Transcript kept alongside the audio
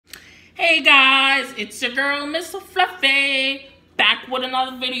Hey guys, it's your girl, Miss Fluffy, back with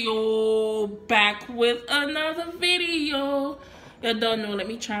another video. You don't know, let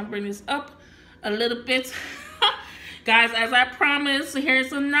me try and bring this up a little bit. Guys, as I promised, here's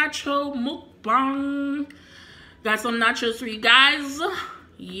some nacho mukbang. Got some nachos for you guys.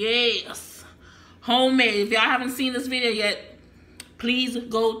 Yes, homemade. If y'all haven't seen this video yet, please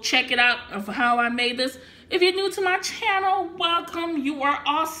go check it out of how I made this. If you're new to my channel, welcome. You are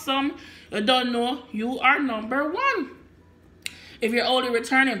awesome. You don't know, you are #1. If you're only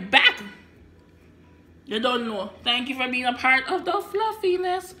returning back, you don't know, thank you for being a part of the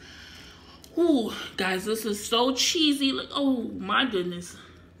fluffiness. Ooh, guys, this is so cheesy. Like, oh my goodness,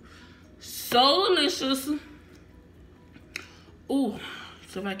 so delicious. Ooh,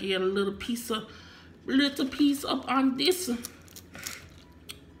 so if I can get a little piece up on this.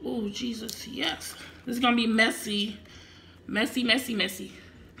 Oh Jesus, yes. This is gonna be messy. Messy.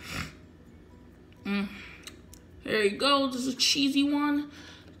 There you go. This is a cheesy one.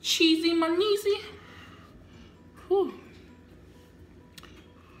 Cheesy maneezy. Whew.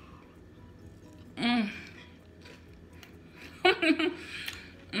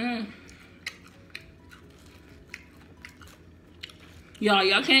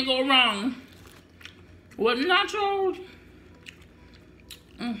 Y'all can't go wrong with nachos.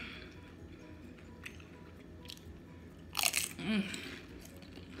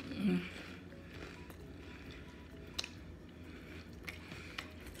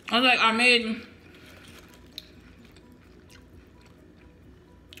 I was like, I made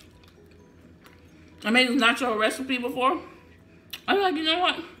this nacho recipe before. I was like, you know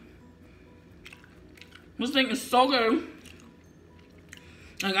what? This thing is so good.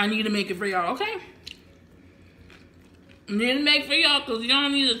 Like, I need to make it for y'all, okay? I need to make it for y'all because y'all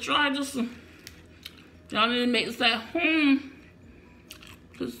need to try this. Y'all need to make this at home.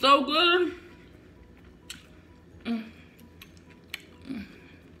 It's so good.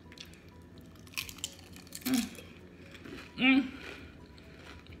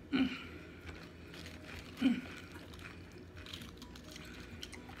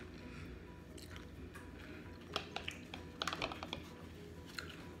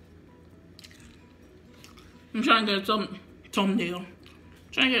 I'm trying to get a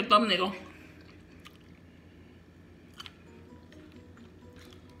thumbnail.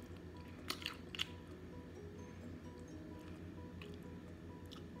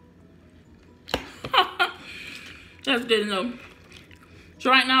 That's good enough. So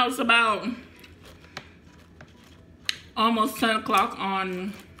right now it's about almost 10 o'clock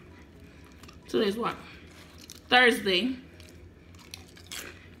on today's what? Thursday.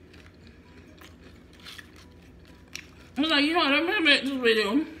 I was like, you know what, I'm gonna make this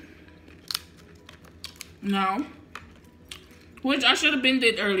video now. Which I should have been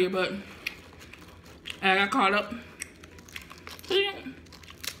did earlier, but I got caught up. So yeah,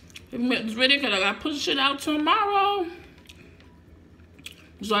 I made this video because I gotta put shit out tomorrow.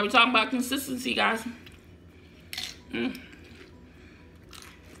 So I be talking about consistency, guys.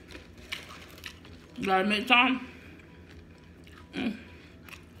 Gotta make time.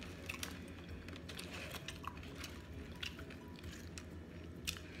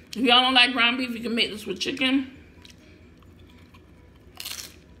 If y'all don't like ground beef, you can make this with chicken.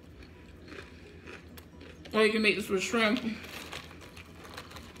 Or you can make this with shrimp.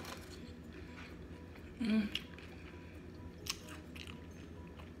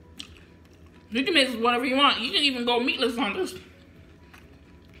 You can make this whatever you want. You can even go meatless on this.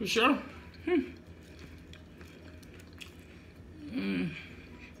 For sure.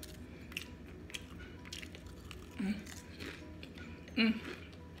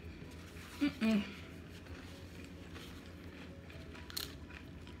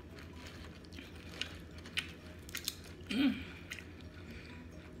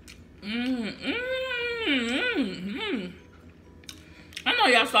 I know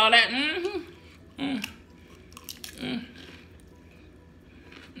y'all saw that.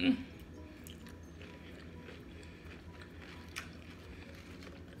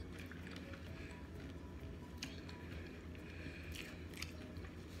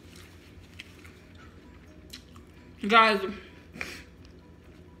 Guys, I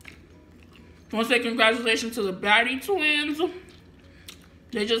want to say congratulations to the Batty twins.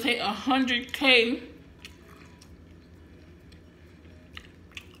 They just hit 100K.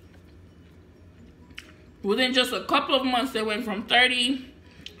 Within just a couple of months, they went from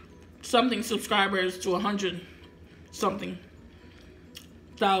 30-something subscribers to 100-something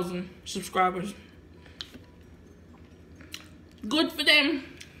thousand subscribers. Good for them.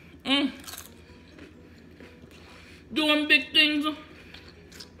 Doing big things.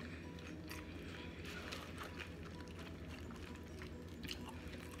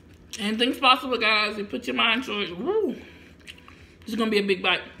 Anything's possible, guys. You put your mind to it. Woo. This is gonna be a big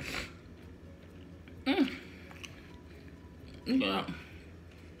bite. Yeah.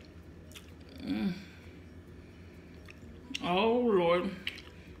 Oh Lord.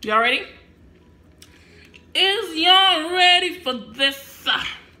 Y'all ready? Is y'all ready for this?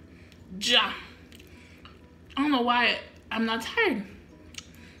 Ja. I don't know why I'm not tired.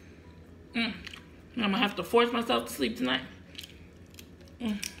 I'm gonna have to force myself to sleep tonight.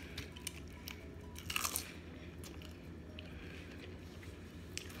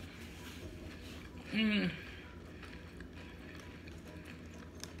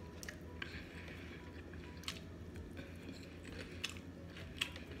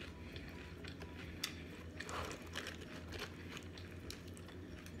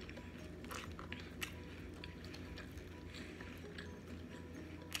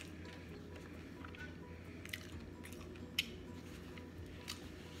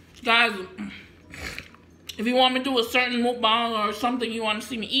 Guys, if you want me to do a certain mukbang or something you want to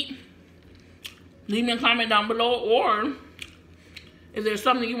see me eat, leave me a comment down below. Or if there's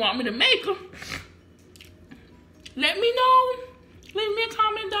something you want me to make, let me know. Leave me a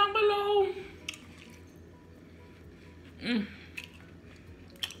comment down below.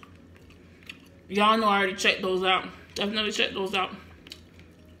 Y'all know I already checked those out. Definitely checked those out.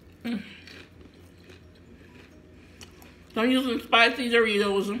 I'm using spicy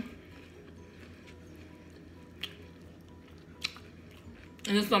Doritos.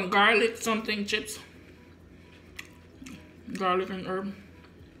 And then some garlic something chips. Garlic and herb.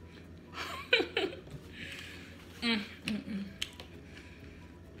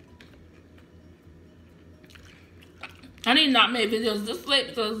 I need not make videos this late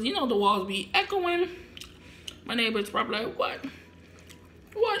because you know the walls be echoing. My neighbor's probably like, what?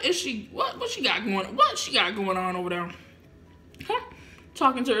 What is she? What she got going? What she got going on over there? Huh?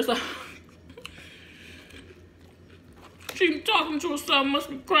 Talking to herself. She talking to herself. Must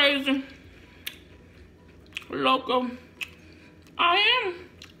be crazy. Loco. I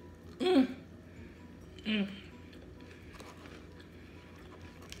am.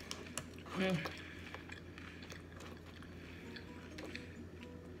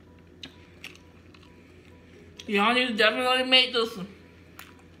 Y'all need to definitely make this.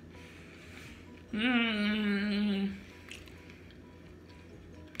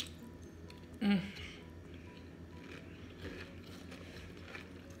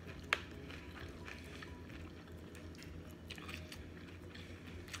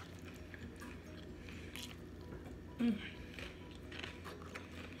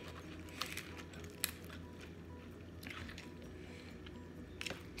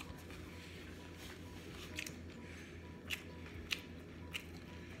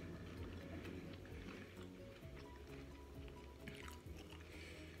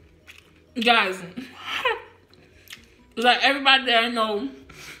 Guys, like everybody that I know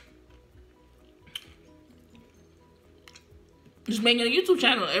is making a YouTube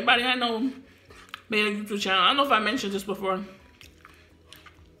channel. Everybody I know made a YouTube channel. I don't know if I mentioned this before.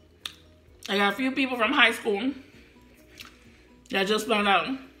 I got a few people from high school that just found out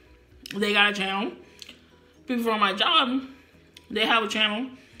they got a channel. People from my job, they have a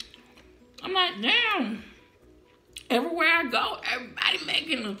channel. I'm like, damn. Everywhere I go, everybody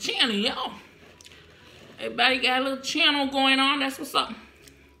making a channel, yo. Everybody got a little channel going on. That's what's up.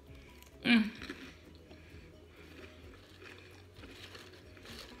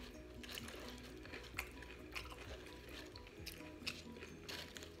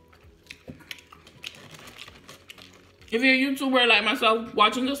 If you're a YouTuber like myself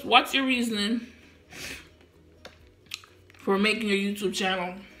watching this, what's your reasoning for making your YouTube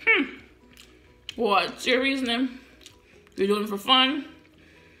channel? What's your reasoning? You're doing it for fun,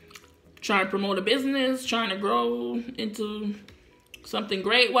 trying to promote a business, trying to grow into something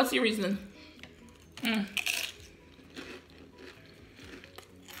great. What's your reasoning?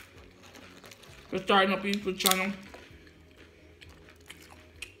 For starting up a YouTube channel.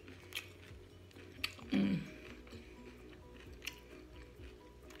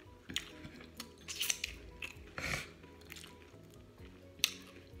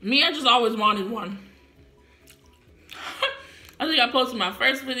 Me, I just always wanted one. I think I posted my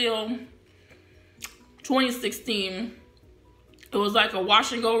first video 2016. It was like a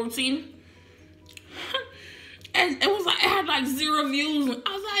wash and go routine. And it was like, it had like 0 views. And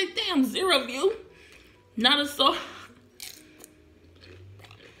I was like, damn, 0 view? Not a soul.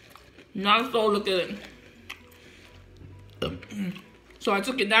 Not a soul look at it. So I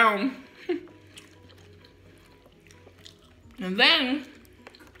took it down. And then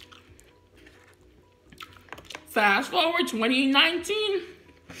fast forward 2019,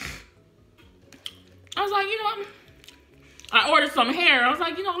 I was like, you know what? I ordered some hair. I was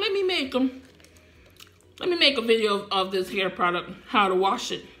like, you know, let me make a video of this hair product, how to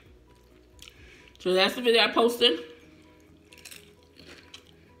wash it. So that's the video I posted.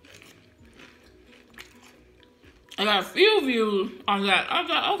 I got a few views on that. I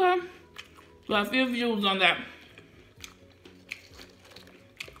got, okay. Got a few views on that.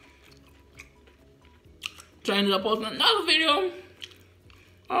 So I ended up posting another video.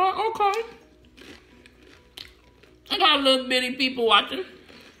 Okay. I got a little bitty people watching.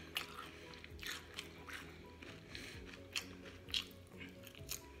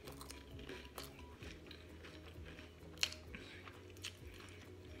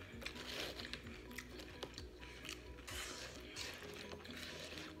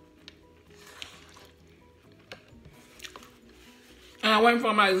 And I went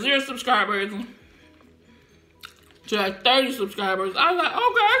from like 0 subscribers to like 30 subscribers. I was like,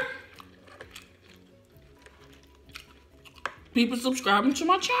 okay. People subscribing to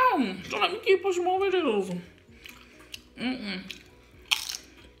my channel. So let me keep pushing more videos.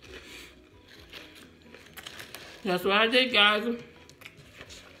 That's what I did, guys.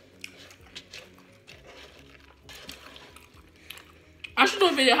 I should do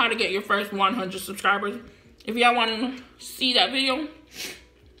a video how to get your first 100 subscribers. If y'all want to see that video,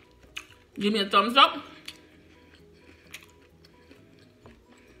 give me a thumbs up.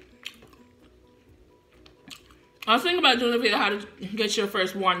 I was thinking about doing a video how to get your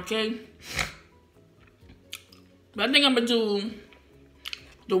first 1K. But I think I'm going to do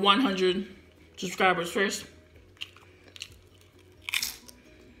the 100 subscribers first.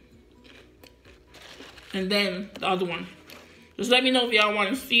 And then the other one. Just let me know if y'all want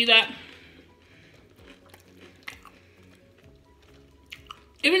to see that.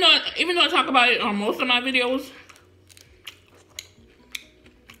 Even though I talk about it on most of my videos,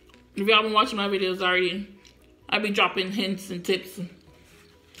 if y'all been watching my videos already, I be dropping hints and tips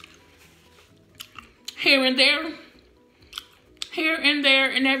here and there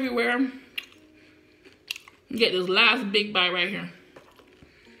and everywhere. Get this last big bite right here,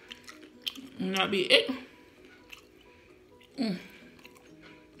 and that'll be it.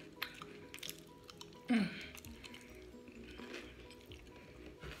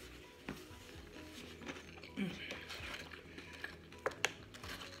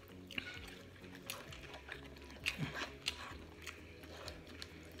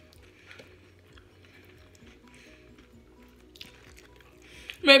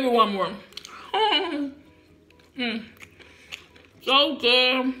 Maybe one more. So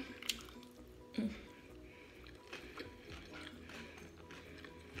good.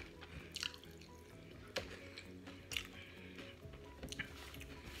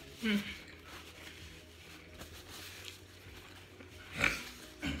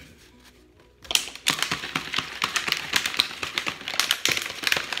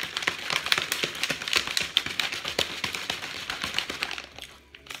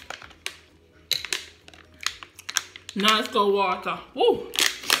 Now let's go water. Woo!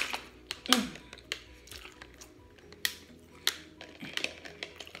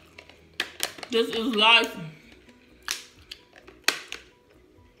 This is life.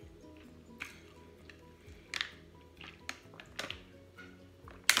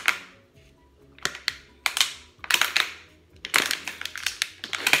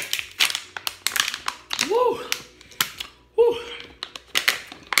 Woo! Woo!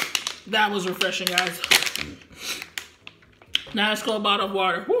 That was refreshing, guys. Now let's go a bottle of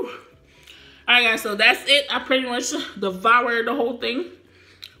water. Woo. Alright, guys, so that's it. I pretty much devoured the whole thing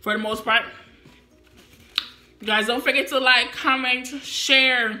for the most part. Guys, don't forget to like, comment,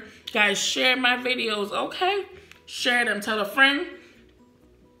 share. Guys, share my videos, okay? Share them. Tell a friend.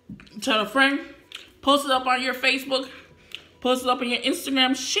 Tell a friend. Post it up on your Facebook. Post it up on your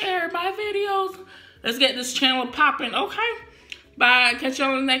Instagram. Share my videos. Let's get this channel popping, okay? Bye. Catch you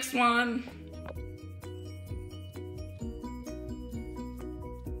on the next one.